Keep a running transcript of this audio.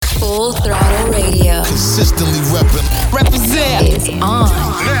Full Throttle Radio. Consistently represent. It's on.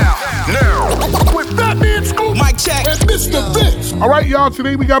 Now. With Fatman Scoop, Mic check, and Mr. Vince. All right, y'all.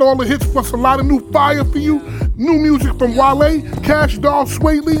 Today we got all the hits plus a lot of new fire for you. New music from Wale, Cash Doll,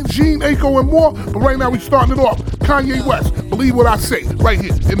 Sway Lee, Gene, Aiko, and more. But right now we starting it off. Kanye West. Believe what I say. Right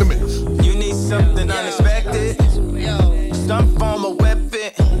here in the mix. You need something unexpected. Some form of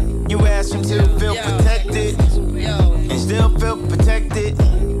weapon. You ask him to feel protected. And still feel protected.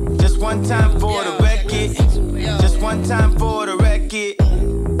 Just one time for the record. Just one time for the record.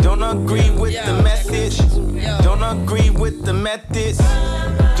 Don't agree with the message. Don't agree with the methods.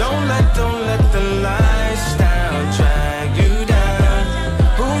 Don't let the lifestyle drag you down.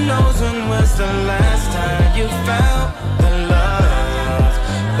 Who knows when was the last time you found the love?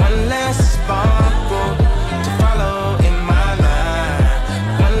 One last sparkle to follow in my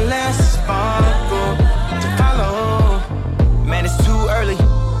life. One last sparkle to follow. Man, it's too early.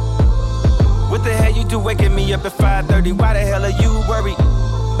 What the hell you do waking me up at 5:30? Why the hell are you worried?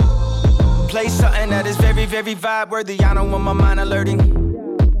 Play something that is very, very vibe worthy. I don't want my mind alerting.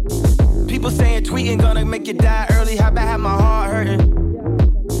 People saying tweeting gonna make you die early. How about have my heart hurting?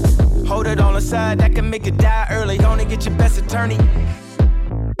 Hold it on the side, that can make you die early. Gonna get your best attorney.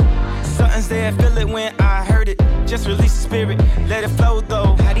 Something's there, feel it when I heard it. Just release the spirit, let it flow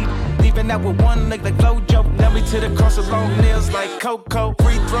though. How do you leaving out with one leg like Flojo? Now me to the cross of long nails like Coco.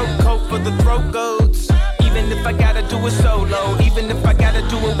 Free throat coat for the throat goats. Even if I gotta do it solo, even if I gotta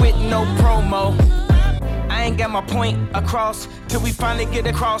do it with no promo. I ain't got my point across till we finally get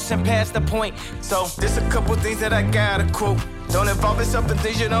across and pass the point. So there's a couple things that I gotta quote. Don't involve yourself in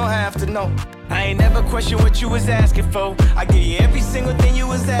things you don't have to know. I ain't never question what you was asking for. I give you every single thing you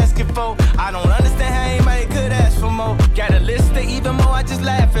was asking for. I don't understand how anybody could ask for more. Got a list of even more, I just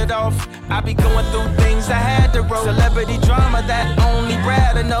laugh it off. I be going through things I had to roll. Celebrity drama that only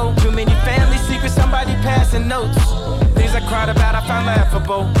Brad to know. Too many family secrets, somebody passing notes. Things I cried about, I found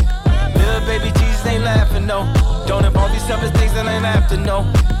laughable. Little baby Jesus ain't laughing, no. Don't involve yourself in things that ain't have to know.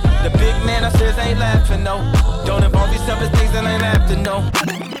 The big man upstairs ain't laughing, no. Don't involve yourself in things that ain't have to know.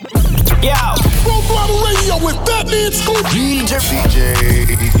 Yo! Full Throttle Radio with Fatman Scoop, DJ,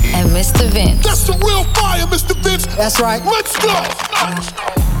 And Mr. Vince. That's the real fire, Mr. Vince. That's right. Let's go.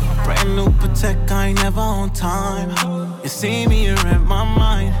 Brand new Protect, I ain't never on time. You see me, you're in my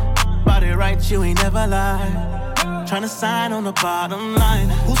mind. Body right, you ain't never lied. Tryna sign on the bottom line.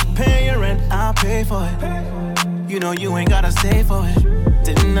 Who's paying your rent? I'll pay for it. You know you ain't gotta stay for it.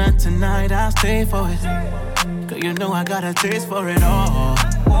 Dinner tonight, I'll stay for it. Cause you know I got a taste for it all.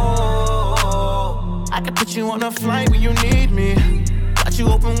 Oh, I can put you on a flight when you need me. Got you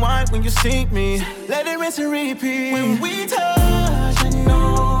open wide when you seek me. Let it rinse and repeat. When we touch, I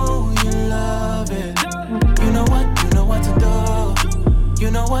know you love it. You know what to do.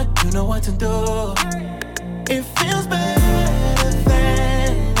 You know what to do. It feels better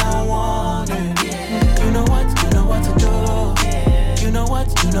than I want it. You know what to do. You know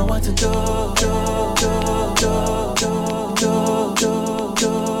what to do.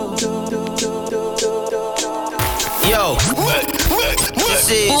 Yo, this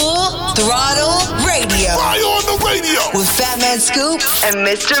is Full Throttle Radio. Fire on the radio. With Fatman Scoop and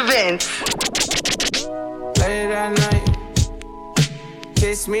Mr. Vince. late at night.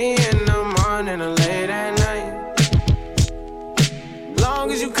 Kiss me in the morning or late at night.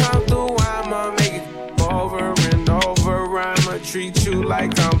 Long as you come through, I'ma make it over and over. I'ma treat you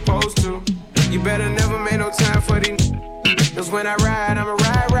like I'm supposed to. You better never make no time for these. Cause when I ride, I'ma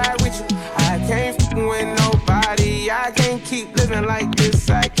ride with you. I can't f*** with nobody. I can't keep living like this,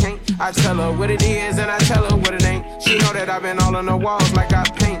 I can't. I tell her what it is and I tell her what it ain't. She know that I've been all on the walls like I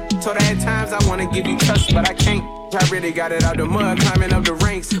paint. Told her at times I wanna give you trust, but I can't. I really got it out the mud, climbing up the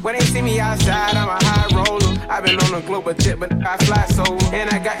ranks. When they see me outside, I'm a high roller. I've been on a global jet, but I fly solo. And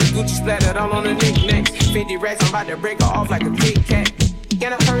I got the Gucci splattered all on the knickknacks. 50 racks, I'm about to break her off like a Kit Kat.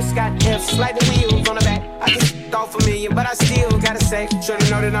 And I first got F's, like the wheels on the back. I just off a million, but I still gotta say. Shorty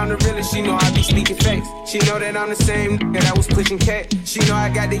know that I'm the realest, she know I be speaking facts. She know that I'm the same that I was pushing cat. She know I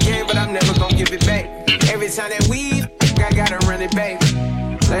got the game, but I'm never gonna give it back. Every time that we I gotta run it back.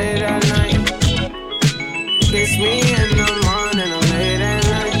 Late at night, kiss me in the morning or late at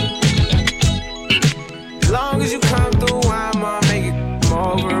night. Long as you come through, I'ma make it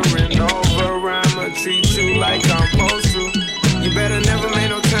over and over. I'ma treat you like I'm supposed to. You better never make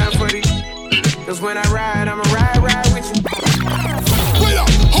no time for these. Cause when I ride, I'ma ride with you. Wait up,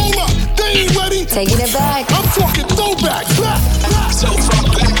 hold up, they ain't ready. Taking it back. I'm talking throwback.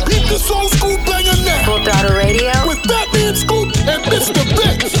 Beat the soul school banger now. Full Throttle Radio. With Fatman Scoop and Mr.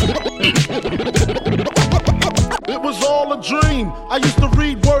 Vince. It was was all a dream. I used to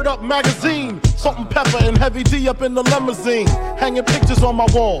read Word Up magazine. Salt and Pepper and Heavy D up in the limousine. Hanging pictures on my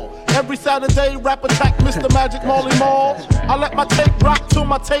wall. Every Saturday, rap attack Mr. Magic Marley Marl. I let my tape rock till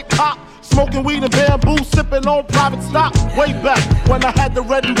my tape pop. Smoking weed and bamboo, sipping on private stock. Way back when I had the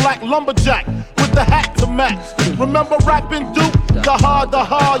red and black lumberjack with the hat to match. Remember rapping Duke? The hard.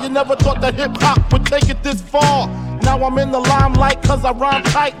 You never thought that hip hop would take it this far. Now I'm in the limelight cause I rhyme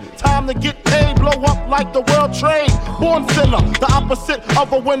tight. Time to get paid, blow up like the world trade. Born sinner, the opposite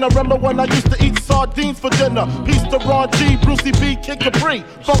of a winner. Remember when I used to eat sardines for dinner? Peace to Ron G, Brucey B, Kid Capri,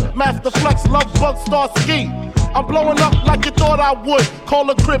 Funk Master Flex, Love Bug, Star Ski. I'm blowing up like you thought I would. Call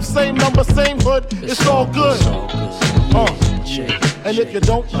a crib, same number, same hood. It's all good. And if you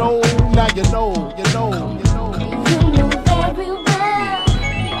don't know, now you know, you know, you know. You know very well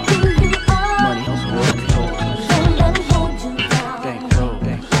who you are. Money, Don't let me hold you down.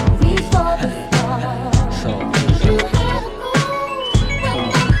 Reach for the stars. You had a goal,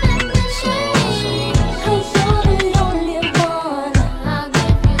 cause you're the only one. I'll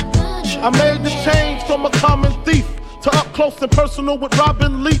give you good. I made the change from a common thief to up close and personal with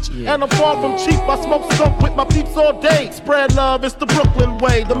Robin Leach. And I'm far from cheap, I smoke skunk with my peeps all day. Spread love, it's the Brooklyn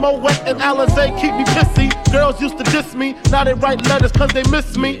way. The Moet and Alizé keep me pissy. Girls used to diss me, now they write letters cause they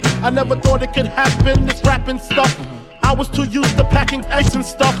miss me. I never thought it could happen, this rapping stuff. I was too used to packing ice and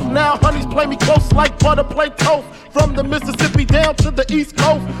stuff. Now honeys play me close like butter play toast. From the Mississippi down to the East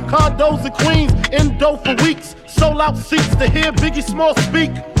Coast. Condos in Queens, in dough for weeks. Sold out seats to hear Biggie Small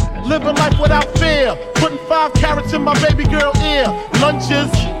speak. Living life without fear, putting 5 carats in my baby girl ear. Lunches,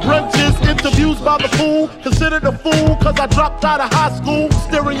 brunches, interviews by the pool. Considered a fool cause I dropped out of high school.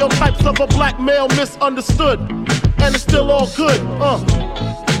 Stereotypes of a black male misunderstood. And it's still all good,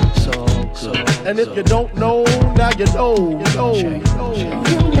 So good. And if you don't know, now you know, you know, you know.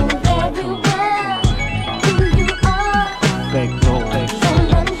 You know very well who you are. Big gold. Don't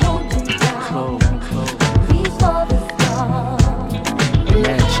let me hold you down. Reach for the stars.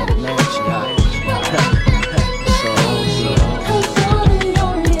 Mansion. Cause you're the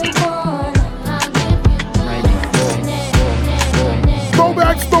only one.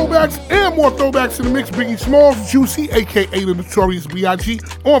 Throwbacks, and more throwbacks in the mix. Biggie Smalls, Juicy, aka the Notorious B.I.G.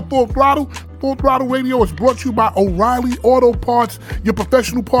 on Full Throttle. Full Throttle Radio is brought to you by O'Reilly Auto Parts, your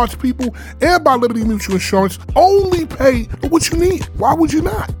professional parts people, and by Liberty Mutual Insurance. Only pay for what you need. Why would you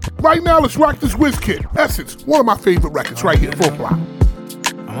not? Right now, let's rock this Wiz Kid. Essence, one of my favorite records right here, Full Throttle.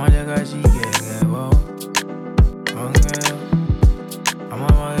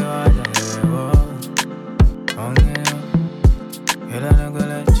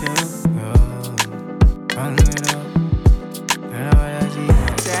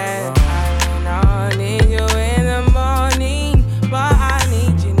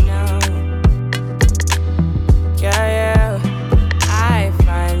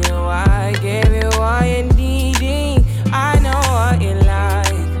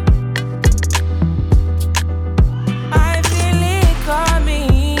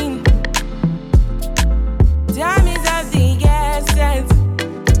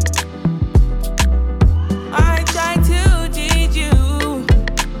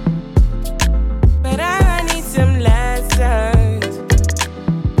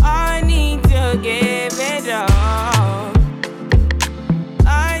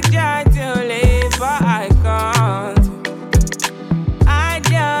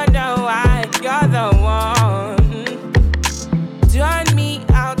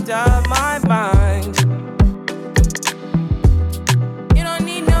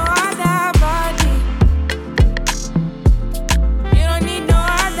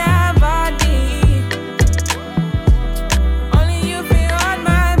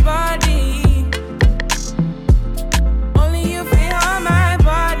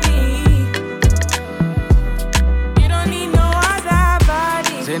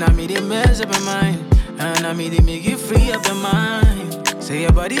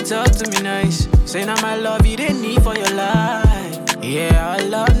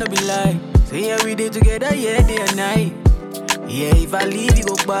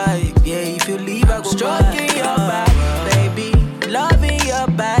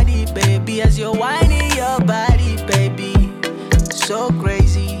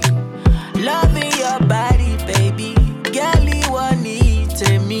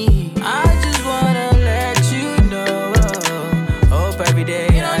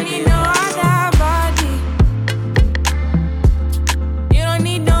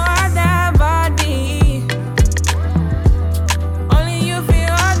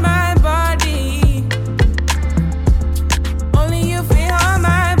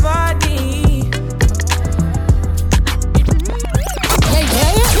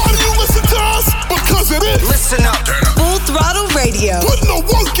 Radio. Putting the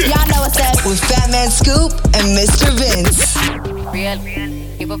work in. Y'all know what's up with Fatman Scoop and Mr. Vince. Real,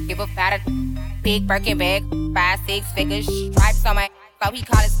 give a fatter, big Birkin bag, 5-6 figures, stripes on my, so he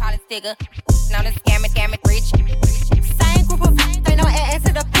call his sticker. Now the scam it, rich. Same group of they know add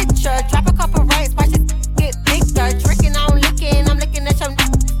to the picture. Drop a couple racks, watch it get bigger. Drinking, I'm looking at your.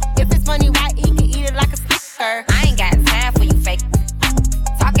 If it's money, right, he can eat it like a sticker. I ain't got time for you fake.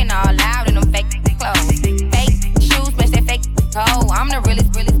 Talking all loud in them fake clothes. Fake shoes, match that fake toe. I'm the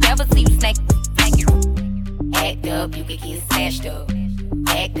realest, never see you snake. Thank you. Act up, you could get snatched up.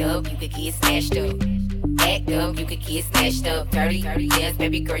 Act up, you could get snatched up. Act up, you could get snatched up. Dirty, yes,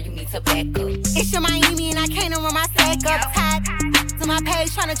 baby girl, you need to back up. It's your Miami and I can't run my sack up. Tied to my page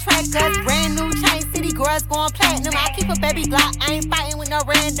tryna track us. Brand new chain, city girls going platinum. I keep a baby Glock, I ain't fighting with no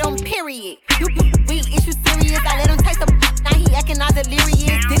random, period. You real issue serious, I let him taste the now he acting all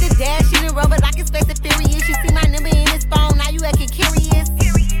delirious. Did a dash in a rubber like it's Fast and Furious. You see my number in his phone, now you acting curious.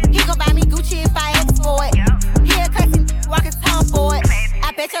 He gon' buy me Gucci if I ask for it. He a classy walking town for it.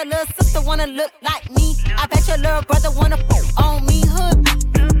 I bet your little sister wanna look like me. I bet your little brother wanna on me. Hood,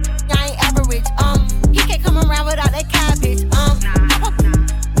 I ain't average. He can't come around without that cabbage.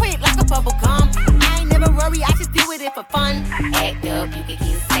 Quick like a bubble gum. I ain't never worry, I just deal with it for fun. Act up, you could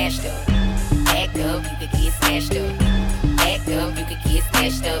get snatched up. Act up, you could get snatched up. Act up, you could get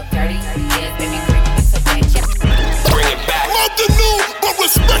snatched up. Dirty, yes, baby, bring it to back. Bring it back. Love the new, but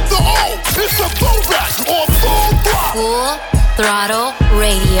respect the old. It's a throwback on full block. Full Throttle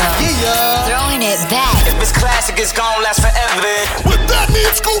Radio. Yeah. Throwing it back. If it's classic, it's gon' last forever. With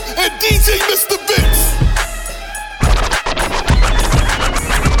Fatman Scoop and DJ Mr. Vince.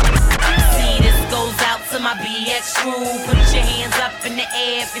 See, this goes out to my BX crew. Put your hands up in the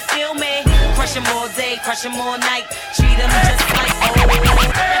air if you feel me. Crush them all day, crush them all night. Treat them just like old. Put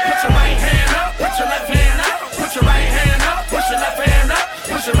your right hand up, put your left hand up. Put your right hand up, put your left hand up.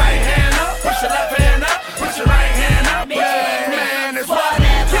 Put your right hand up, put your left hand up. Put your right hand up, man, it's whatever.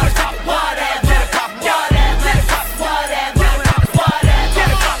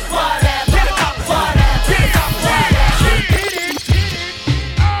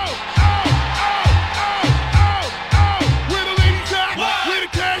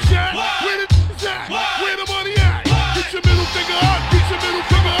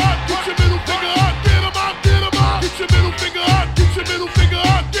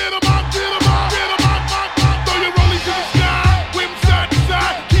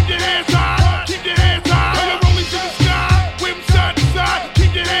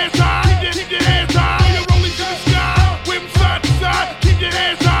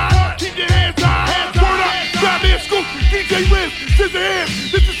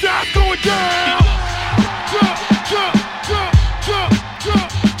 This is how it's going down.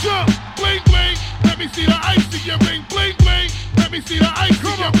 Jump, bling, bling. Let me see the ice in your ring, bling, bling. Let me see the ice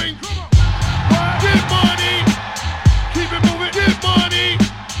in your ring. Get money, keep it moving. Get money,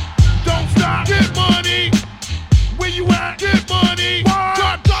 don't stop. Get money, where you at? Get money.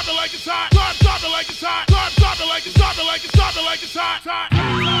 Drop it like it's hot. Drop it like it's hot. Drop it like it's hot. Drop it like it's hot.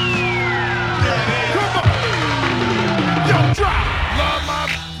 Come on, yo, drop. Love my,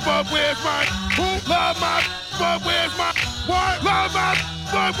 but where's my? Who? Love my, but where's my? What? Love my,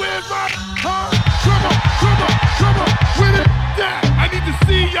 but where's my? Huh? Come on, with it, that. I need to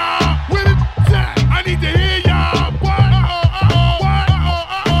see y'all. With it, that. I need to hear y'all. What?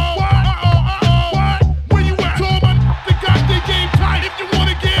 What? Where you at? Told my the guys they game tight. If you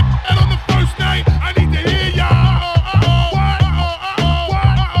wanna get and on the first night, I need to hear y'all.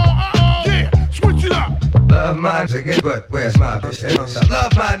 Yeah, switch it up. Love my nigga, but where's my bitch?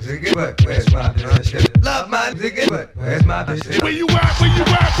 Love my nigga, but where's my bitch? Love my nigga, but where's my bitch? Where you at?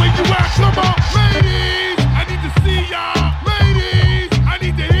 Come on, ladies, I need to see y'all. Ladies, I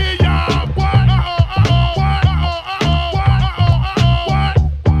need to hear y'all. What?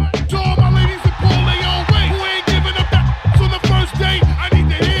 To all my ladies that pull their own weight, who ain't giving up that on the first date, I need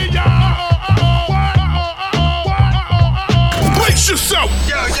to hear y'all. Brace yourself.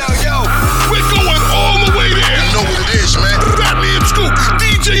 Yo. We're going all the way there. You know what it is, man. Fatman Scoop,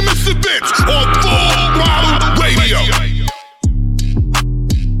 DJ Mr. Vince on Full Throttle Radio.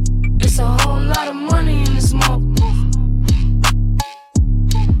 It's a whole lot of money in this smoke.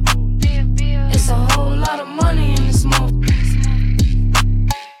 It's a whole lot of money in this smoke.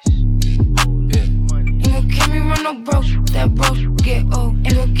 Ain't gon' keep me run no broke, that broke get old.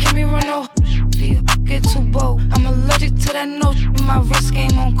 Ain't gon' keep me run no get too bold. I'm allergic to that note, my wrist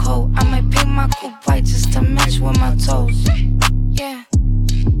game on cold. I might paint my coupe white just to match with my toes. Yeah,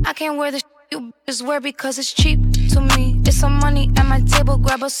 I can't wear the you bitches wear because it's cheap. to me. It's some money at my table,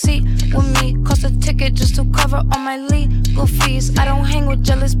 grab a seat with me. Cost a ticket just to cover all my legal fees. I don't hang with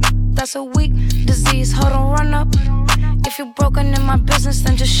jealous, that's a weak disease. Hold on, run up. If you broken in my business,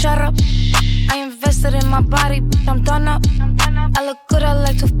 then just shut up. I invested in my body, I'm done up. I look good, I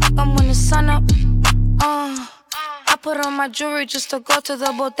like to fuck them when the sun up. I put on my jewelry just to go to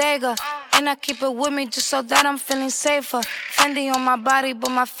the bodega. And I keep it with me just so that I'm feeling safer. Fendi on my body,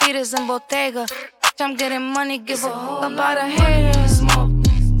 but my feet is in Bottega. I'm getting money, give a fuck about a hater.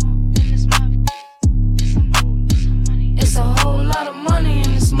 It's a whole lot of money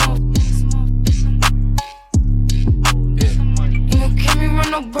in this smoke. Ain't gon' keep me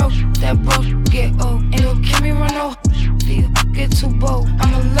run no broke, that broke get old. Ain't gon' keep me run no get too bold.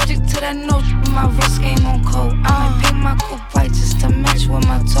 I'm allergic to that note, my wrist game on cold. I might paint my coupe white just to match with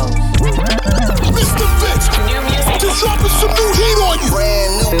my toes. Mr. Vince, just dropping some new heat on you.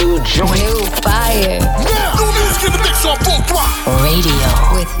 Brand new joint. New fire. Now, new music in the mix on Full Throttle Radio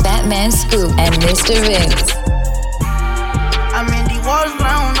with Fatman Scoop and Mr. Vince. I'm in these waters, but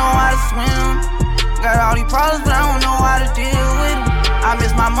I don't know how to swim. Got all these problems, but I don't know how to deal with them. I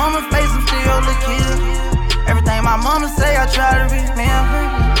miss my mama's face, I'm still the kid. Everything my mama say, I try to remember.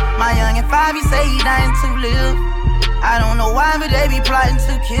 My youngin' 5, he say he dying to live. I don't know why, but they be plotting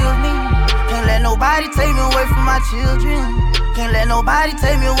to kill me. Can't let nobody take me away from my children. Can't let nobody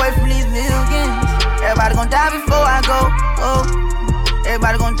take me away from these millions. Everybody gon' die before I go, whoa.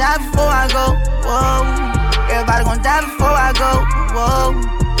 Everybody gon' die before I go, whoa. Everybody gon' die before I go, whoa.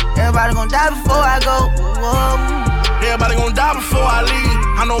 Everybody gon' die before I go, whoa. Everybody gon' die before I leave.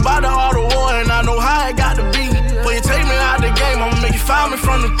 I know about the art of war and I know how it got to be. When you take me out the game, I'ma make you foul me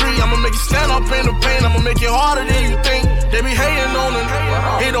from the 3. I'ma make you stand up in the pain, I'ma make it harder than you think. They be hating on it.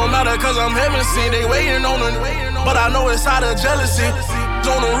 It don't matter cause I'm heaven seen, they waiting on it. But I know it's out of jealousy.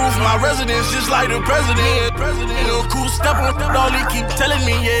 On the roof, my residence just like the president. You know, cool step on all he keep telling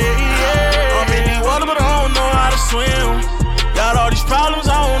me, yeah. I'm in these water, but I don't know how to swim. Got all these problems,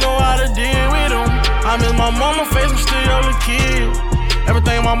 I don't know how to deal with them. I miss my mama face, I'm still a kid.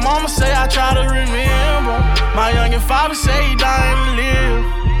 Everything my mama say, I try to remember. My youngin' 5 say he dying to live.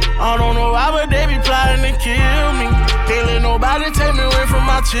 I don't know why, but they be plotting to kill me. Can't let nobody take me away from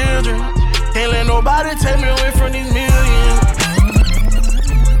my children. Can't let nobody take me away from these millions.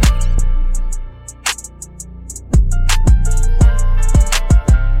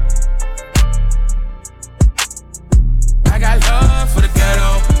 I got love for the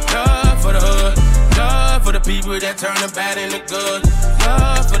ghetto, love for the hood, love for the people that turn the bad into good,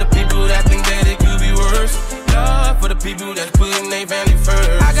 love for the people that think that it could be worse, love for the people that's putting their family first.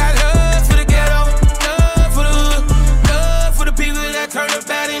 I got love for the ghetto, love for the hood, love for the people that turn the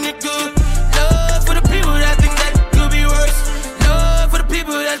bad into good, love for the people that think that it could be worse, love for the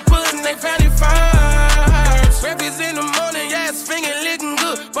people that's putting their family first. Breakfast in the morning, yeah, it's finger licking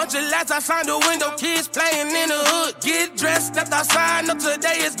good. Bunch of lights outside the window, kids playing in the hood. Get dressed, stepped outside, know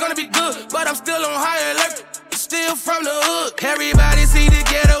today is gonna be good. But I'm still on high alert, still from the hood. Everybody see the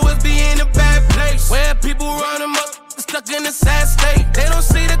ghetto as being a bad place, where people run them up, stuck in a sad state. They don't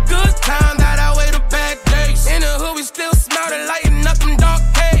see the good time that outweigh the bad days. In the hood, we still smell the lighting up them dark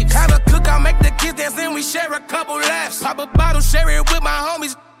caves. Have a cookout, make the kids dance, and we share a couple laughs. Pop a bottle, share it with my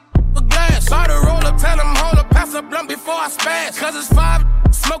homies. A glass, buy the roller, tell them hold up, pass a blunt before I spaz. Cause it's 5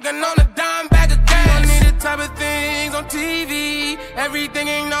 smoking on a dime bag of gas. You need the type of things on TV. Everything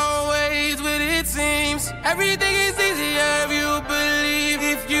ain't always what it seems. Everything is easier if you believe,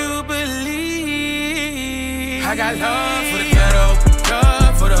 if you believe. I got love for the ghetto,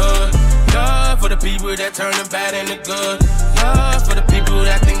 love for the hood, love for the people that turn the bad into good, love for the people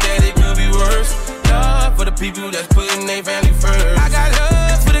that think that it could be worse, love for the people that's putting their family first. I got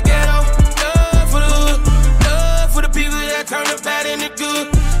love for the ghetto, love for the hood, love for the people that turn the bad into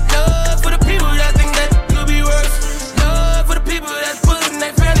good, love for the people that think that it could be worse, love for the people that's putting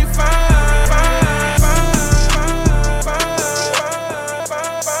their family first.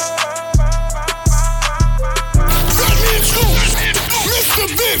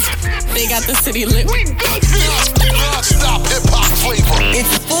 They got the city lit. We got this non-stop hip-hop flavor.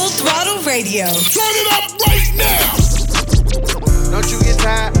 It's Full Throttle Radio. Turn it up right now. Don't you get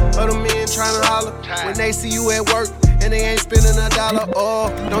tired of the men trying to holler when they see you at work and they ain't spending $1. Oh,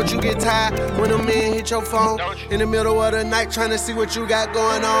 don't you get tired when the men hit your phone in the middle of the night trying to see what you got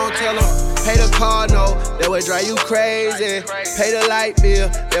going on? Tell them, pay the car note, that would drive you crazy. Pay the light bill,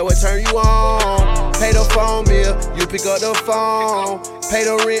 that would turn you on. Pay the phone bill, you pick up the phone. Pay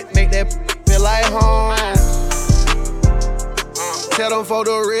the rent, make that feel like home. Tell them for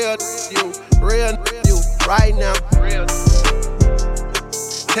the real you right now.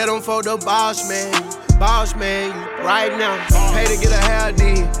 Tell them for the boss man, Boss man, you right now. Pay to get a hair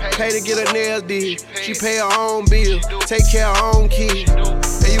did, pay to get a nail did. She pay her own bill, take care of her own kid.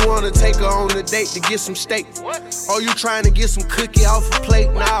 And you wanna take her on a date to get some steak? Or you trying to get some cookie off a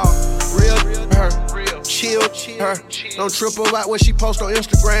plate? Nah, real her, chill her. Don't trip about what she post on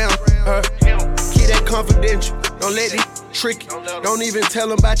Instagram. Her, keep that confidential. Don't let these trick you. Don't even tell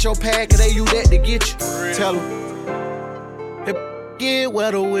them about your pad, cause they use that to get you. Tell them. Get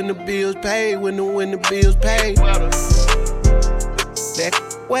wetter when the bills pay, when the bills pay. That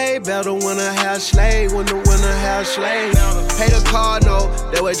way better when I have slave, when I have slave. Pay the car note,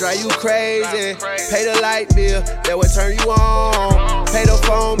 that would drive you crazy. Pay the light bill, that would turn you on. Pay the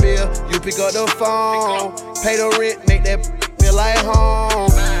phone bill, you pick up the phone. Pay the rent, make that feel like home.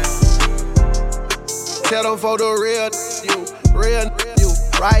 Tell them for the real you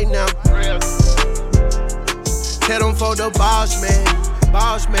right now. Tell them for the boss man,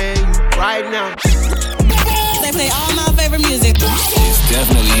 you right now. They play all my favorite music. It's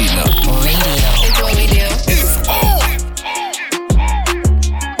definitely eating up. Radio. It's what we do. It's all.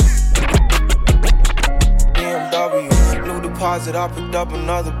 BMW, new deposit, I picked up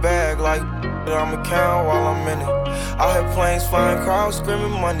another bag like that I'ma count while I'm in it. I hear planes flying, crowds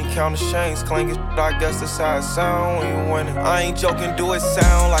screaming, money counting chains clanking. I guess that's how it sound when you winning. I ain't joking, do it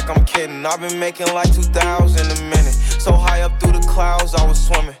sound like I'm kidding. I've been making like 2,000 a minute. So high up through the clouds, I was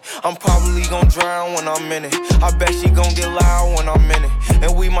swimming. I'm probably gon' drown when I'm in it. I bet she gon' get loud when I'm in it.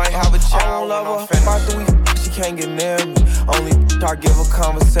 And we might have a child when I'm finished. After we she can't get near me. Only I give a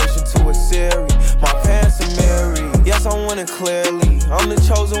conversation to a Siri. My pants are mirrored. Yes, I'm winning clearly. I'm the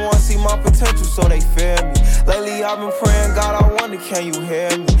chosen one, see my potential, so they fear me. Lately I've been praying, God, I wonder, can you hear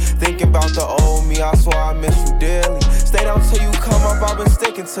me? Thinking about the old me, I swear I miss you dearly. Stay down till you come up, I've been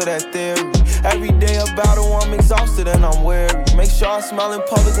sticking to that theory. Every day a battle, I'm exhausted and I'm weary. Make sure I smile in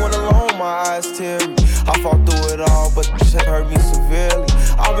public when alone, my eyes teary. I fought through it all, but the shit hurt me severely.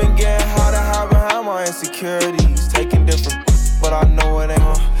 I've been getting high to hide behind my insecurities. Taking different, but I know it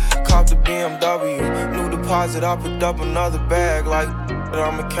ain't cop the BMW, new deposit, I picked up another bag like that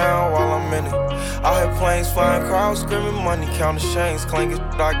I'ma count while I'm in it. I hear planes flying, crowds screaming, money counting chains clanking.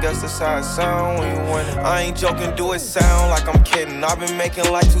 I guess that's how it sound when you winning. I ain't joking, do it sound like I'm kidding. I've been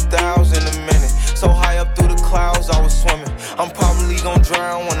making like 2,000 a minute. So high up through the clouds, I was swimming. I'm probably gon'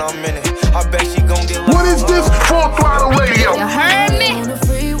 drown when I'm in it. I bet she gon' get loud. What is this? Full Throttle Radio. You heard me? On the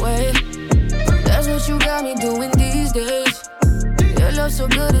freeway, that's what you got me doing these days. Your love so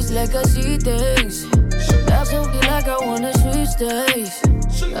good, it's like I see things. That's something like I wanna switch days.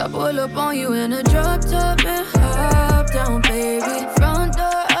 I pull up on you in a drop top and hop down, baby. Front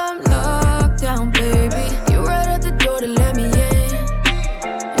door, I'm locked down, baby. You right at the door to let me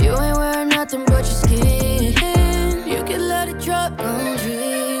in. You ain't wearing nothing but your skin. You can let it drop, don't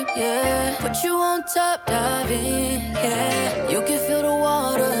dream, yeah. Put you on top, dive in, yeah. You can feel the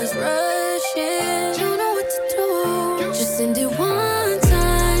waters rushing. You know what to do, just send it one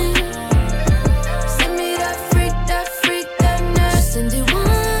time. Send me that freak, that nerve. Just send it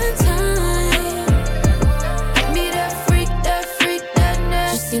one time. Give me that freak, that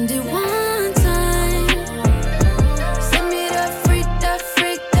nerve. Just send it one time. Send me that freak,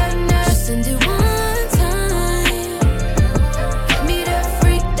 that nerve. Just send it one time. Give me that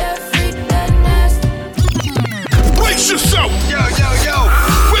freak, that nerve. Brace yourself. Yo.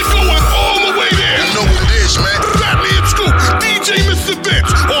 We're going all the way there. You know what it is, man. Fatman Scoop, DJ Mr.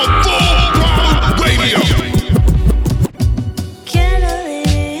 Vince on Full Throttle Radio. ¿Quién lo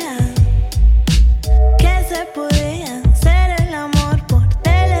diría? Que se podía hacer el amor por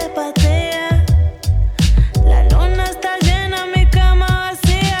telepatía. La luna está llena, mi cama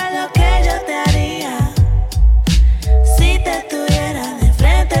vacía. Lo que yo te haría si te tuviera de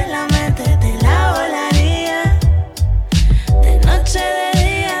frente en la mente, te la volaría. De noche, de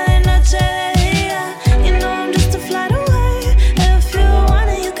día, de noche, de día. You know I'm just a flight away. If you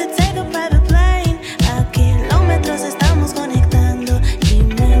wanted, you could take a private plane. A kilómetros estamos conectando y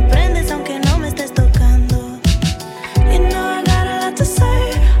me prendes aunque no me estés tocando. You know I got a lot to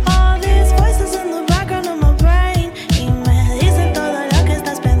say. All these voices in the background of my brain y me dicen todo lo que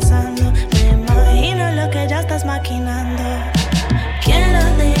estás pensando. Me imagino lo que ya estás maquinando. ¿Quién lo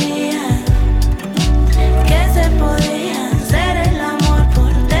diría? Que se podía hacer el amor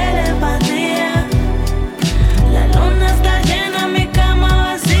por telepatía. La luna está llena, mi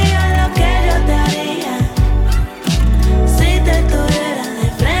cama vacía. Lo que yo te haría si te tuviera de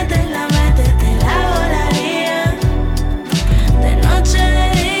frente en la mente, te la volaría. De noche, de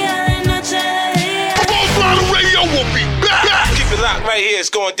día, de noche, de día. Full Throttle Radio will be back. Keep it locked right here, it's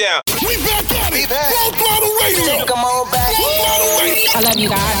going down. We back up. got it. Full Throttle Radio. Come on back. Full Throttle Radio. I love you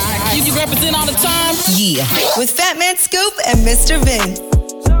guys. You represent all the time. Yeah. With Fatman Scoop and Mr. Vince.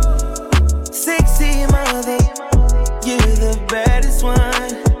 Sexy mother, you're the baddest one.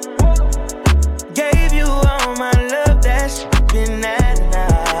 Gave you all my love, that's been that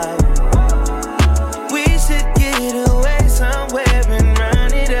now. We should get away somewhere and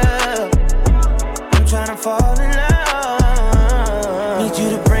run it up. I'm tryna fall in love. Need you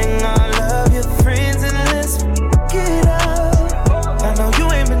to bring all of your friends and let's get up. I know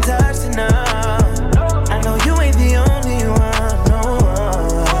you ain't been touched enough. I know you ain't the only one. No.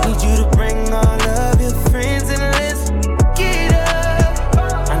 Need you to bring all of your friends and let's get up.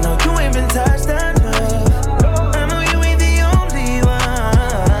 I know you ain't been touched enough. I know you ain't the only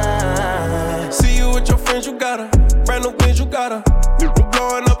one. See you with your friends, you got her. Brand new things, you got her. You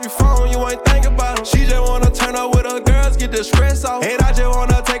blowing up your phone, you ain't thinking about her. She just wanna turn up with her girls, get the stress off. And I just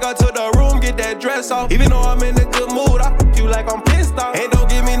wanna take her to the room, get that dress off. Even though I'm in a good mood, I f you like I'm pissed off. And don't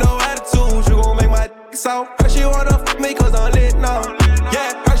give me no attitude, you gon' make my dick soft. Her she wanna f me cause I'm lit now.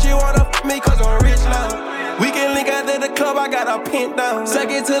 Yeah, her she wanna f me cause I'm rich now. We can link after the club, I got her pinned down.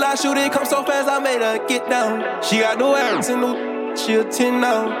 Second till I shoot it, come so fast, I made her get down. She got no ass and no, she a 10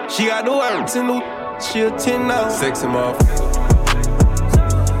 now. She got no ass and no, she a 10 now. Sexy motherfucker.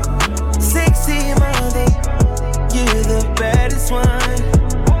 Sexy mother, you're the baddest one.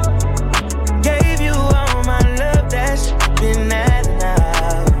 Gave you all my love, that's been that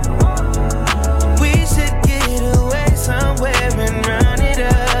now. We should get away somewhere and run it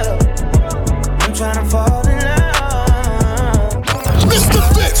up. I'm tryna fall in love. Mr.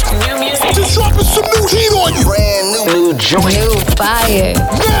 Vince, just dropping some new heat on you. Brand new joint. New fire.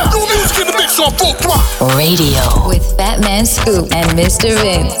 Now, new music in the mix on Full Throttle Radio. With Fatman Scoop and Mr.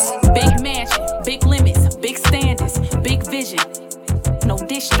 Vince. Big mansion, big limits, big standards, big vision. No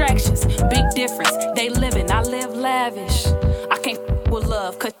distractions, big difference. They living, I live lavish. I can't with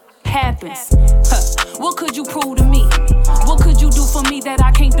love, cause happens. What could you prove to me? What could you do for me that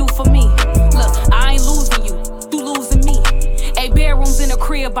I can't do for me? Look, I ain't losing you, you losing me. 8 bedrooms in a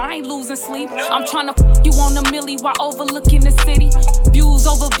crib, I ain't losing sleep. I'm tryna you on a milli while overlooking the city. Views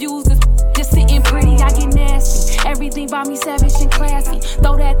over views, just sitting pretty, I get nasty. Everything by me savage and classy.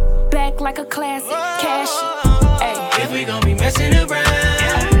 Throw that back like a classic, cashy. Ay. If we gon' be messing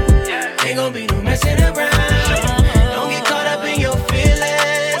around, ain't gon' be no messing around. Don't get caught up in your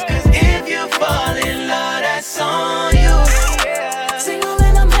feelings, cause if you fall in love, that's on you. Single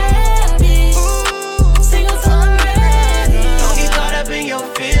and I'm happy. Single so I'm ready. Don't get caught up in your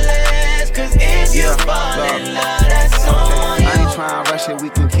feelings, cause if you fall in love, that's on you. I ain't tryna rush it, we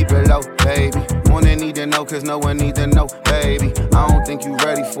can keep it low, baby. One that need to know, cause no one need to know, baby. I don't think you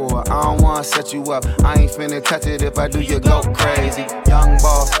ready for it, I don't wanna set you up. I ain't finna touch it, if I do, you go crazy. Young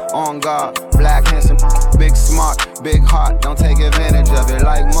boss, on guard, black handsome, big smart, big heart. Don't take advantage of it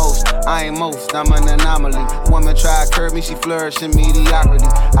like most. I ain't most, I'm an anomaly. Woman try to curb me, she flourish in mediocrity.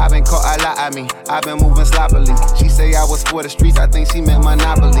 I've been caught a lot, I've been moving sloppily. She say I was for the streets, I think she meant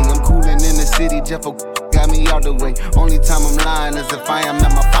monopoly. I'm coolin' in the city, Jeff got me out the way. Only time I'm lying is if I am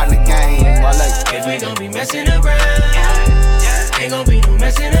at my partner game. If we gon' be messing around, ain't gon' be no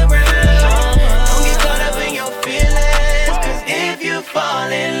messing around. Don't get caught up in your feelings, cause if you fall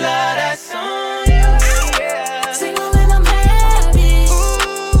in love, that's on you. Single and I'm happy.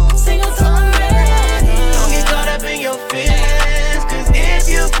 Single so I'm ready. Don't get caught up in your feelings, cause if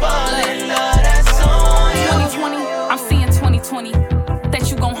you fall in love, that's on you. 2020, I'm seeing 2020. That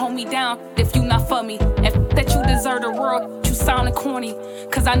you gon' hold me down if you not for me. And that you deserve the world, you soundin' corny.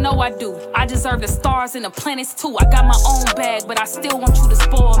 Cause I know I do. I deserve the stars and the planets too. I got my own bag, but I still want you to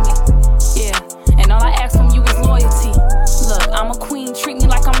spoil me. Yeah, and all I ask from you is loyalty. Look, I'm a queen, treat me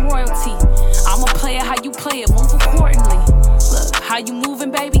like I'm royalty. I'm a player, how you play it, move accordingly. Look, how you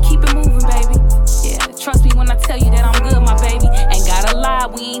moving, baby, keep it moving, baby. Yeah, trust me when I tell you that I'm good, my baby. Ain't gotta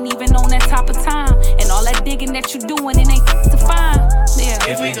lie, we ain't even on that type of time. And all that digging that you doing, it ain't to find. Yeah.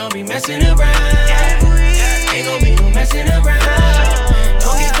 If we gon' be messing around, ain't gon' be no messing around.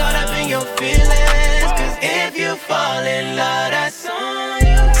 Don't get caught up in your feelings, cause if you fall in love, that's on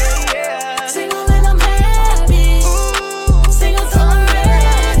you. Single and I'm happy. Single so I'm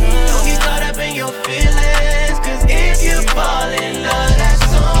ready. Don't get caught up in your feelings, cause if you fall in love,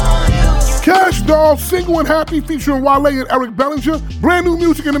 that's on you. Cash Doll, Single and Happy, featuring Wale and Eric Bellinger. Brand new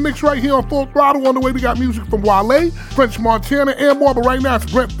music in the mix right here on Full Throttle. On the way, we got music from Wale, French Montana, and more. But right now, it's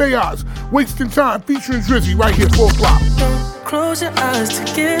Brent Fayaz, Wasting Time, featuring Drizzy, right here, Full Throttle. Close your eyes to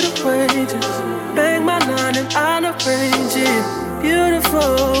get away. Just bang my line and I'll arrange it.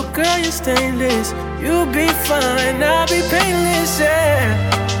 Beautiful, girl, you're stainless. You'll be fine, I'll be painless, yeah.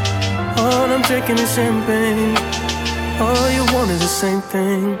 All I'm drinking is champagne. All you want is the same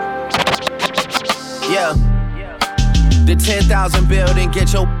thing. Yeah. The 10,000 building,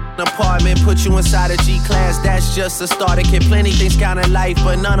 get your apartment, put you inside a G-class, that's just a starter kit. Plenty things count in life,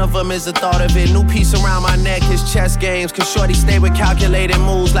 but none of them is the thought of it. New piece around my neck, his chess games, cause shorty stay with calculated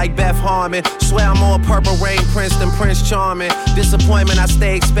moves like Beth Harmon. Swear I'm more Purple Rain Prince than Prince Charming. Disappointment, I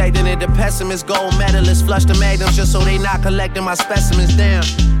stay expecting it. The pessimist, gold medalist, flush the magnums just so they not collecting my specimens, damn.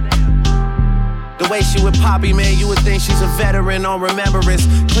 The way she with Poppy, man, you would think she's a veteran on remembrance.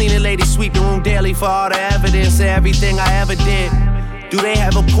 Cleaning lady, sweep the room daily for all the evidence of everything I ever did. Do they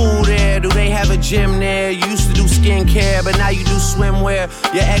have a pool there? Do they have a gym there? You used to do skincare, but now you do swimwear.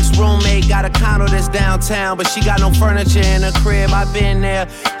 Your ex-roommate got a condo that's downtown, but she got no furniture in her crib. I've been there.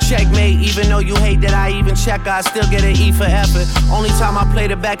 Checkmate, even though you hate that I even check her, I still get an E for effort. Only time I play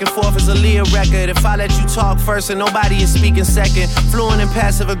the back and forth is a Leah record. If I let you talk first and nobody is speaking second. Fluent in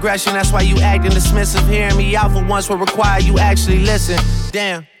passive aggression, that's why you acting dismissive. Hearing me out for once will require you actually listen.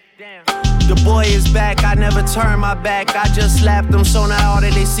 Damn. The boy is back, I never turn my back. I just slapped them, so now all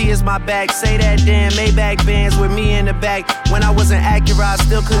that they see is my back. Say that damn Maybach bands with me in the back. When I wasn't accurate, I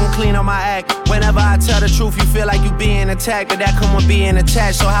still couldn't clean on my act. Whenever I tell the truth, you feel like you being attacked, but that come with being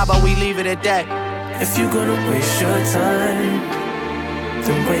attached, so how about we leave it at that? If you're gonna waste your time,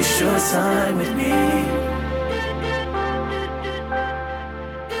 then waste your time with me.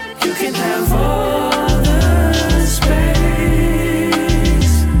 You can have all the space.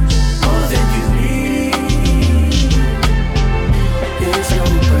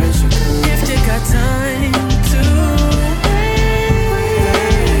 Time to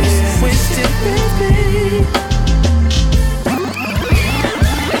waste it with me.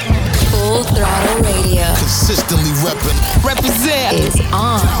 Full Throttle Radio. Consistently Represent is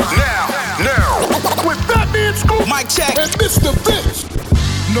on. Now. With Fatman Scoop, Mic check. and Mr. Vince.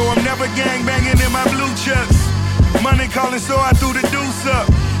 No, I'm never gangbanging in my blue chucks. Money calling, so I threw the deuce up.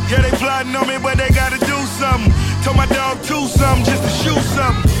 Yeah, they plotting on me, but they gotta do something. Told my dog to something just to shoot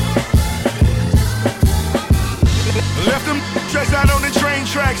something. Left them stressed out on the train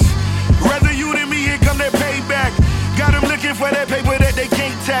tracks. Rather you than me, here come that payback. Got them looking for that paper that they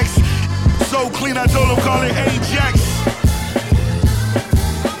can't tax. So clean, I told them call it Ajax.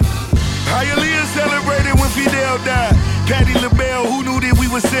 Hialeah celebrated when Fidel died. Patti LaBelle, who knew that we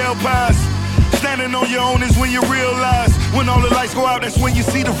would sell pies? Standing on your own is when you realize. When all the lights go out, that's when you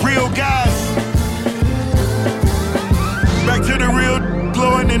see the real guys. Back to the real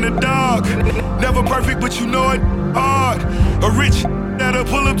glowing in the dark. Never perfect, but you know it hard. A rich that'll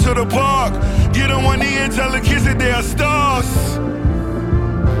pull up to the park. Get on one knee and tell the kids that they are stars.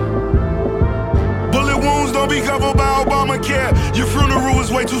 Bullet wounds don't be covered by Obamacare. Your funeral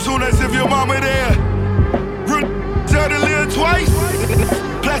was way too soon, as if your mama there. Tell to live twice.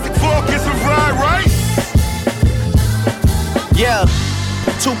 Plastic fork and some fried rice. Yeah,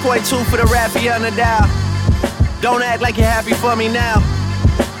 2.2 for the Raffy on the dial. Don't act like you're happy for me now.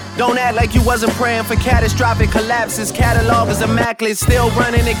 Don't act like you wasn't praying for catastrophic collapses. Catalog is immaculate, still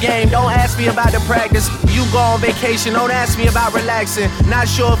running the game. Don't ask me about the practice. You go on vacation, don't ask me about relaxing. Not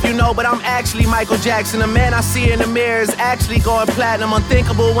sure if you know, but I'm actually Michael Jackson. The man I see in the mirror is actually going platinum.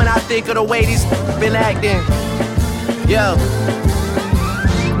 Unthinkable when I think of the way these been acting. Yeah.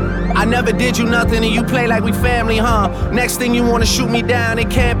 I never did you nothing and you play like we family, huh? Next thing you wanna shoot me down, it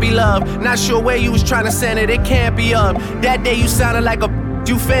can't be love. Not sure where you was trying to send it, it can't be up. That day you sounded like a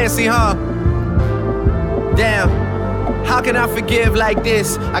you fancy, huh? Damn, how can I forgive like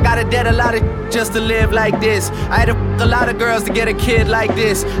this? I gotta debt a lot of just to live like this. I had to a lot of girls to get a kid like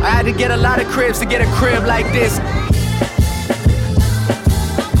this. I had to get a lot of cribs to get a crib like this.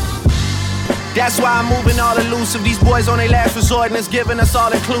 That's why I'm moving all elusive. These boys on their last resort and it's giving us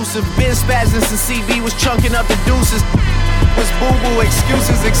all inclusive. Been spazzing since CB was chunking up the deuces. Was boo-boo,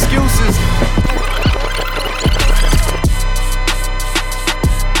 excuses.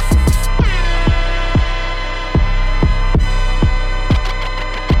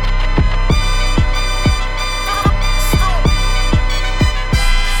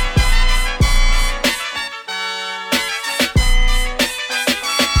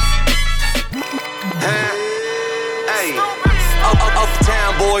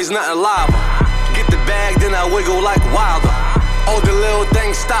 Nothing live. Get the bag, then I wiggle like Wilder. All the little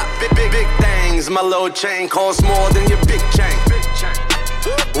things stop, big things. My little chain costs more than your big chain.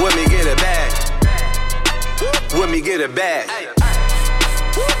 With me get a bag. With me get a bag.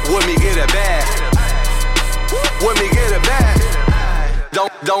 With me get a bag. With me get a bag.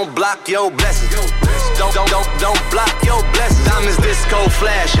 Don't block your blessings. Don't block your blessings. Diamonds disco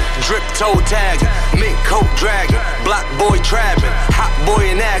flashing. Drip toe tagging, mink coat dragging, block boy trapping, hot boy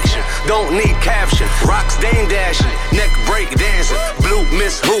in action. Don't need caption. Rocks dame dashing, neck break dancing. Blue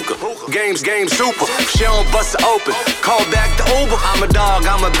miss hookah, game super. She don't bust it open. Call back the Uber. I'm a dog,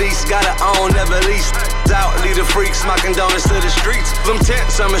 I'm a beast. Gotta own, never lease. Out, lead a freak, smocking donuts to the streets. Them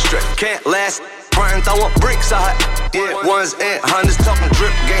tents, I'm straight, can't last. Frontin' throwin' bricks out. Yeah, ones and hundreds talking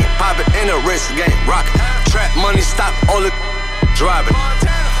drip game, poppin' in the wrist game, rockin'. Trap money, stop all the driving.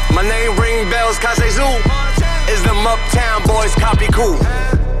 My name ring bells, cause they zoo. Is them uptown boys copy cool?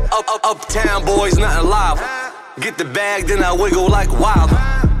 Uptown boys, nothing live. Get the bag, then I wiggle like wild.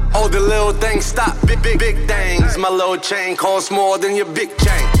 All the little things stop, big things. My little chain costs more than your big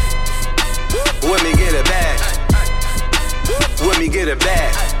chain. Let me get a bag. Let me get a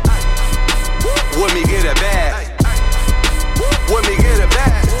bag. Let me get a bag. Let me get a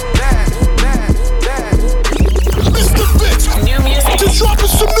bag. Mr. Vince, new music. Just dropping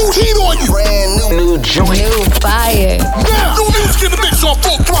some new heat on you. Brand new joint. New fire. Now, new music in the mix on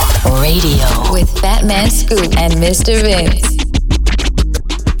Full Throttle Radio with Fatman Scoop and Mr. Vince.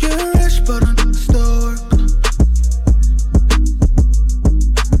 You're rich, but I'm store.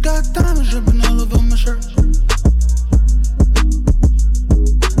 Got diamonds dripping all over my shirt.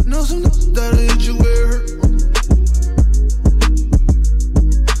 Know some that'll hit you where it hurt.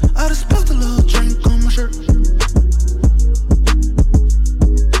 I just spilled a little drink on my shirt.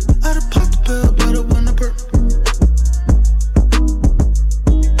 I just popped the pill, but it wasn't a perk.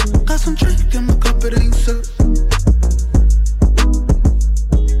 Got some drink in my cup, it ain't served.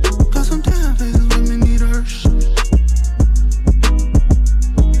 Got some damn faces with me, need a hearse.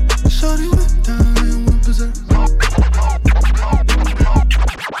 Shorty went down and went berserk.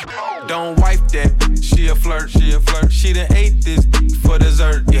 Don't wipe that, she a flirt, she a flirt. She done ate this for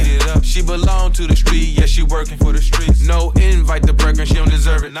dessert, eat it up. She belong to the street, yeah, she working for the streets. No invite to break her, she don't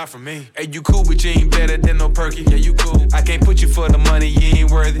deserve it, not from me. Hey, you cool, but you ain't better than no perky. Yeah, you cool. I can't put you for the money, you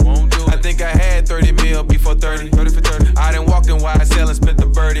ain't worthy. Won't do it. I think I had 30 mil before 30 for 30. I done walked in YSL and spent the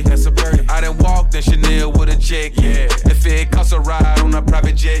birdie, that's a birdie. I done walked in Chanel with a check, yeah. If it costs a ride on a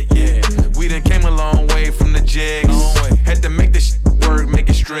private jet, yeah. We done came a long way from the jigs. Had to make this work, make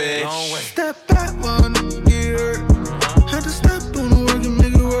it stretch. Step back while I get hurt. Had to step on the work and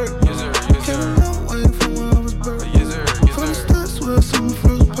make it work. Came a long way from where I was birthed. From the stats where someone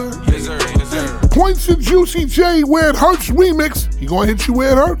first birthed. Points and Juicy J, Where It Hurts remix. He gonna hit you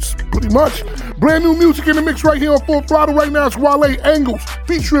where it hurts, pretty much. Brand new music in the mix right here on Full Throttle. Right now it's Wale Angles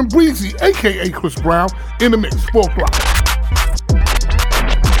featuring Breezy, aka Chris Brown, in the mix. Full Throttle.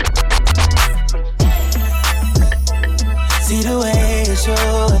 See the way you're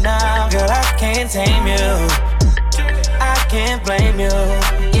showing now, girl, I can't tame you. I can't blame you,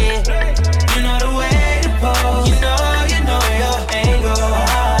 yeah. You know the way to pose, you know your angle.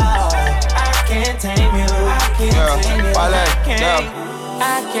 I can't tame you, I can't tame you, I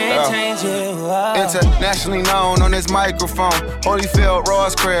can't change you. Internationally known on this microphone. Holyfield,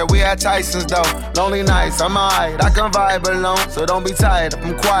 Ross crib, we at Tyson's though. Lonely nights, I'm alright, I can vibe alone. So don't be tired,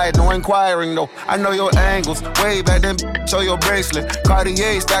 I'm quiet, no inquiring though. I know your angles, way back then, show your bracelet.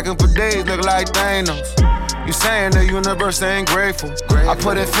 Cartier stacking for days, look like Thanos. You saying the universe ain't grateful. I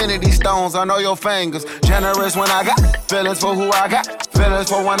put infinity stones on all your fingers. Generous when I got feelings for who I got. Feelings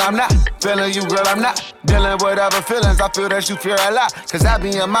for when I'm not feeling you, girl, I'm not dealing with other feelings. I feel that you fear a lot. Cause I be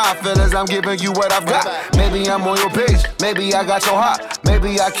in my feelings, I'm giving you what I've got. Maybe I'm on your page, maybe I got your heart.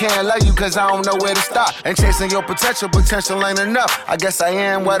 Maybe I can't love you cause I don't know where to stop. And chasing your potential ain't enough. I guess I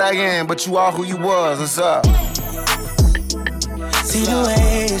am what I am, but you are who you was, what's up? See the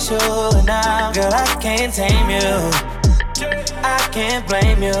way you're showing now, girl, I can't tame you. I can't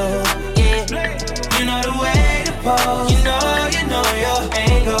blame you, yeah. You know the way to pose, you know your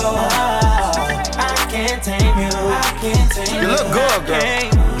angle. I can't tame you, I can't tame you. You look good, girl.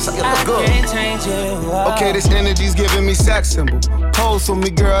 You look good. I can't change you. Okay, this energy's giving me sex symbol. Pose for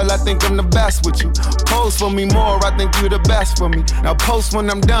me, girl, I think I'm the best with you. Pose for me more, I think you the best for me. Now post when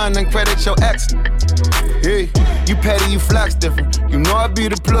I'm done and credit your ex. Hey, you petty, you flex different. You know I be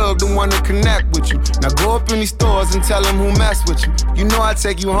the plug, the one to connect with you. Now go up in these stores and tell them who mess with you. You know I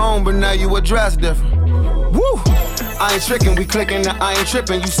take you home, but now you address different. Woo! I ain't tricking, we clicking, now I ain't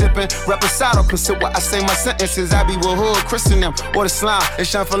tripping. You sipping, reposado, consider what I say my sentences. I be with hood, Chris and them, or the slime.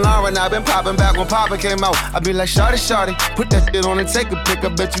 It's Sean for Lauren, I been popping back when Papa came out. I be like, shawty, put that shit on and take a pic. I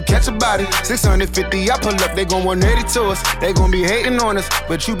bet you catch a body. 650, I pull up, they gon' 180 to us. They gon' be hating on us,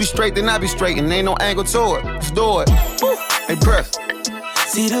 but you be straight, then I be straight, and ain't no angle to it. Let's do it. Woo! Hey, press.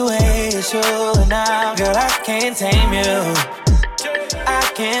 See the way you're showing now, girl, I can't tame you.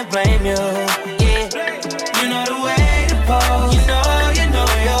 I can't blame you, yeah. You know the way to pose, you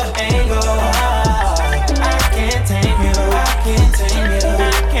know your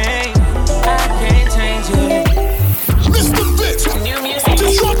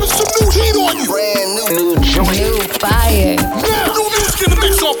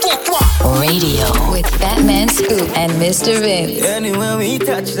Radio with Fatman Scoop and Mr. Vince. Anywhere we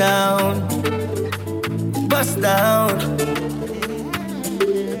touch down, bust down.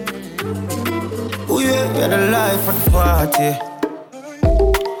 Oh yeah, we're the life of the party.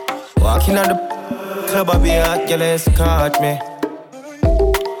 Walking out the club, I be hot, girl, escort me.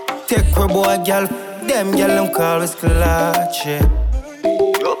 Take her boy, girl, them girl, them call us clutch, yeah.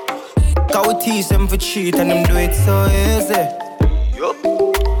 Cause we tease them for cheat and them do it so easy.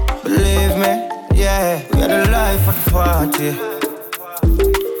 Believe me, yeah, we are the life of the party.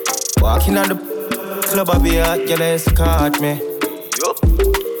 Walking out the club, I be hot, girl, escort me.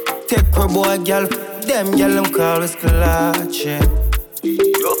 Take her boy, girl, them girl, them call us clutch, yeah.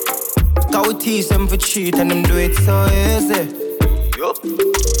 Cause we tease them for cheat and them do it so easy.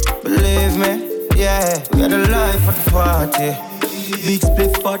 Believe me, yeah, we are the life of the party. Big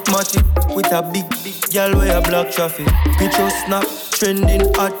split fat matty with a big girl where a block traffic. Picture snap,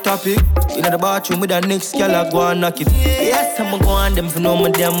 trending hot topic. In the bathroom with a next girl I go and knock it. Yes, I'm go on them for no my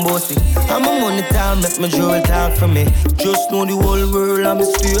damn bossy. I'm a money time, make my jewel talk for me. Just know the whole world I'm a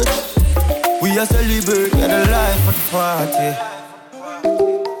stage. We are celebrate, we are the life of the party.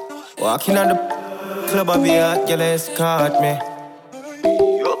 Walking out the club, I be hot, girl, escort me.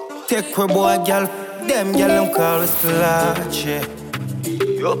 Take her boy, girl, them girl, them call us clutch, yeah.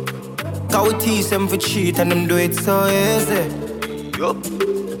 Cause we tease them for cheat and them do it so easy.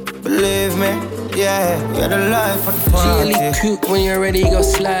 Believe me, yeah, we are the life of the party. She really cute when you're ready, go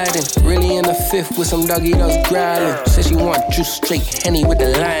sliding. Really in the fifth with some doggy dogs growling. Said she want juice straight Henny with the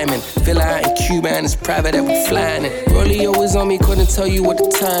lime in. Villa out in Cuba and it's private that we flying in. Rollie always on me, couldn't tell you what the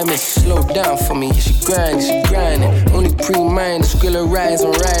time is. Slow down for me, she grinding. Only pre-mind, Skrilla rise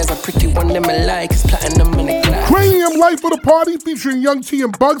and rise. I pretty one them alike, it's platinum in the glass. Cranium Life of the Party featuring Young T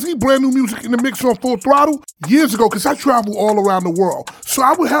and Bugsy. Brand new music in the mix on Full Throttle. Years ago, because I travel all around the world. So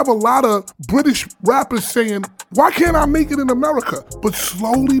I would have a lot of British rappers saying, why can't I make it in America? But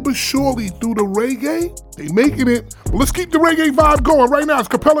slowly but surely through the reggae, they making it. Well, let's keep the reggae vibe going. Right now, it's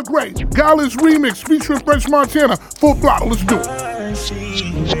Capella Gray, Gala's remix featuring French Montana. Full Throttle, let's do it.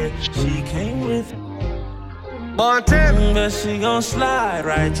 She came with Montana, but she gon' slide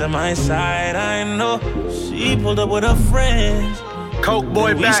right to my side. I know she pulled up with her friends. Coke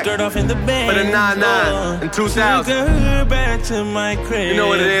boy we back. Skirt off in the band for the 99 and 2000. Took her back to my crib. You know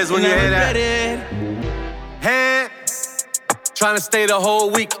what it is when you hear that. Hand, trying to stay the whole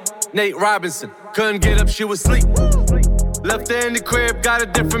week. Nate Robinson couldn't get up, she was asleep. Left her in the crib, got a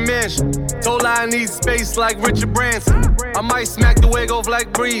different mansion. Told her I need space like Richard Branson. I might smack the wig off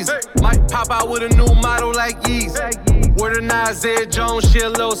like Breeze. Might pop out with a new model like Yeez. Word of Isaiah Jones, she a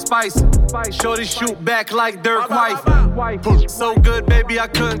little spicy. Shorty shoot back like Dirk wife. So good, baby, I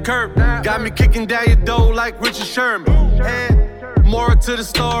couldn't curb. Got me kicking down your door like Richard Sherman. And more to the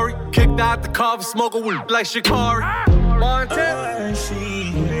story. Kicked out the car for smoking weed like Shikari. Montana.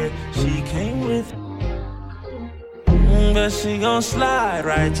 She came with but she gon' slide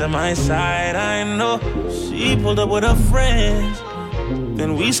right to my side. I know she pulled up with her friends.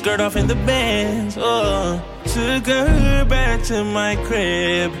 Then we skirt off in the bands. Oh, took her back to my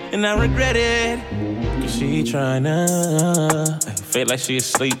crib, and I regret it. Cause she tryna feel like she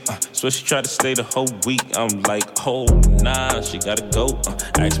asleep. So she tried to stay the whole week. I'm like, oh nah, she gotta go.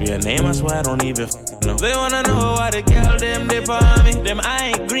 Ask me her name, I swear I don't even know. They wanna know why the girl them dip on me. Them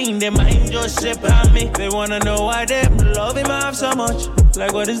I ain't green, them I ain't just sip on me. They wanna know why them love him off so much.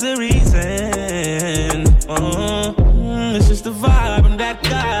 Like what is the reason? It's just the vibe, I'm that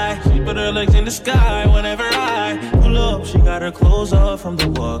guy. She put her legs in the sky whenever I pull up. She got her clothes off from the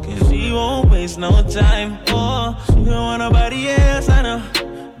walk, and she won't waste no time. Oh, she don't want nobody else, I know.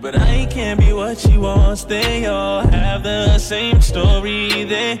 But I can't be what she wants. They all have the same story.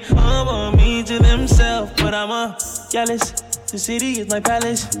 They all want me to themselves, but I'm a jealous. The city is my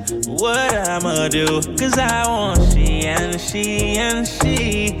palace. What I'ma do? Cause I want she and she and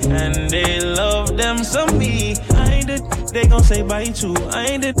she. And they love them some me. I ain't the they gon' say bye to. I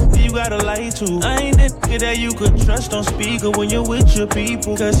ain't the you gotta lie to. I ain't the that you could trust on speaker when you're with your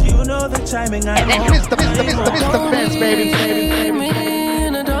people. Cause you know the timing I know. Mr. Vince, baby.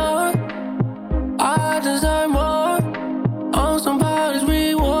 In the dark, I deserve more. On somebody's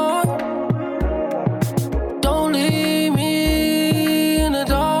reward. Don't leave me in the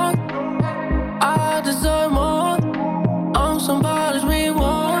dark. I deserve more. On somebody's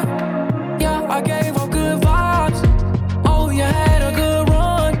reward. Yeah, I gave her good vibes. Oh, you had a good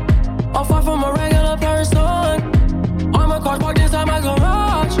run. Or far from a regular person. All my cars parked inside my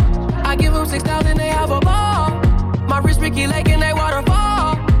garage. I give them 6,000, they have a ball. My wrist Ricky Lake and they water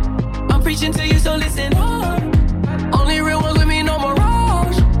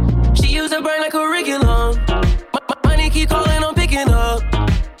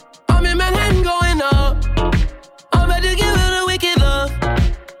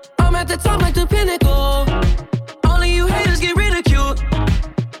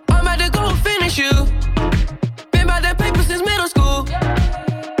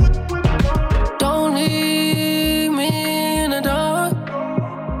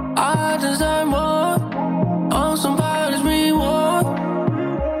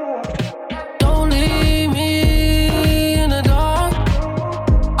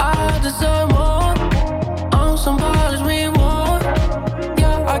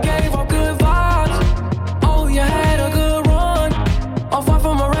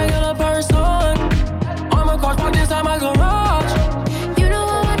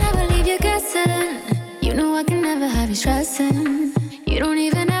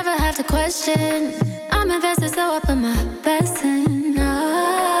question. I'm invested, so I put my best in.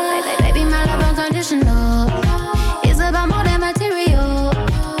 Baby, my love unconditional. It's about more than material.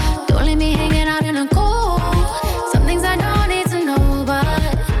 Don't leave me hanging out in the cold. Some things I don't need to know,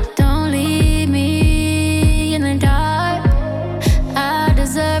 but don't leave me in the dark. I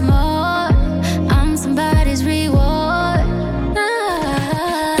deserve more. I'm somebody's reward.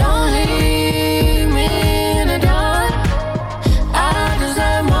 Don't leave me in the dark. I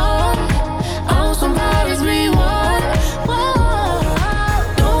deserve more. I'm somebody's reward.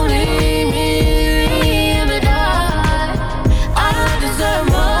 Don't leave me in the dark. I deserve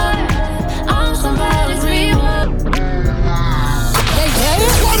more. I'm somebody's reward.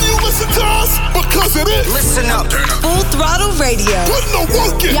 Why do you listen to us? Because it is. Listen up. Full Throttle Radio. Putting the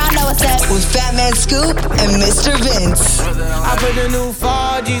work in. Y'all know what's up. With Fatman Scoop and Mr. Vince. I put the new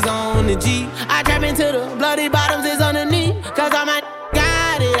 4Gs on the G. I trap into the bloody bottoms is underneath. Cause I'm a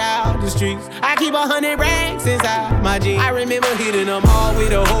got it out the streets. I keep 100 racks inside my jeans. I remember hitting them all with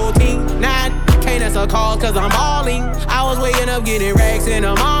the whole team. Now I can't answer calls cause I'm balling. I was waking up getting racks in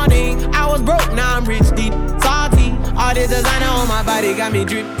the morning. I was broke, now I'm rich, deep, salty. All this designer on my body got me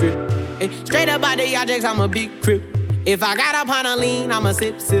drip, drip. Hey, straight up out the objects, I'm a big crip. If I got up on a lean, I'm a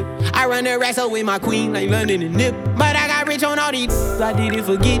sip, sip. I run the racks up with my queen like London and Nip. But I got rich on all these, I didn't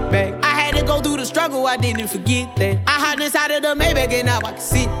forget back. I had to go through the struggle, I didn't forget that. I hopped inside of the Maybach and now I can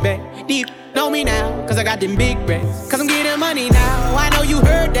sit back. Deep, know me now, cause I got them big racks. Cause I'm getting money now, I know you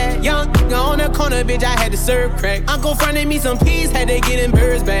heard that. Young, on the corner, bitch, I had to serve crack. Uncle fronted me some peas, had to get them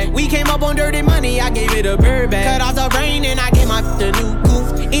birds back. We came up on dirty money, I gave it a bird back. Cut off the brain and I gave my the new goof.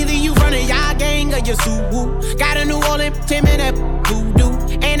 Either you run a y'all gang or you Suwu. Got a New Orleans Tim and that voodoo.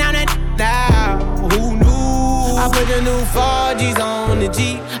 And I'm that now, who knew? I put the new 4Gs on the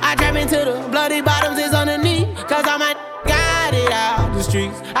G. I trap into the bloody bottoms is underneath. Cause I'm a got it out the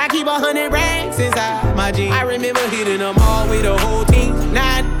streets. I keep 100 racks inside my jeans. I remember hitting them all with the whole team.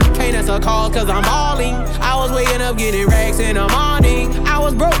 Now I can't answer calls cause I'm balling. I was waking up getting racks in the morning. I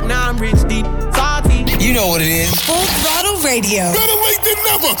was broke, now I'm rich, deep, salty. You know what it is. Full Throttle Radio. Better late than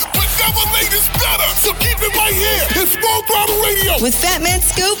never, but never late is better. So keep it right here. It's Full Throttle Radio. With Fatman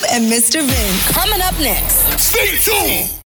Scoop and Mr. Vince. Coming up next. Stay tuned.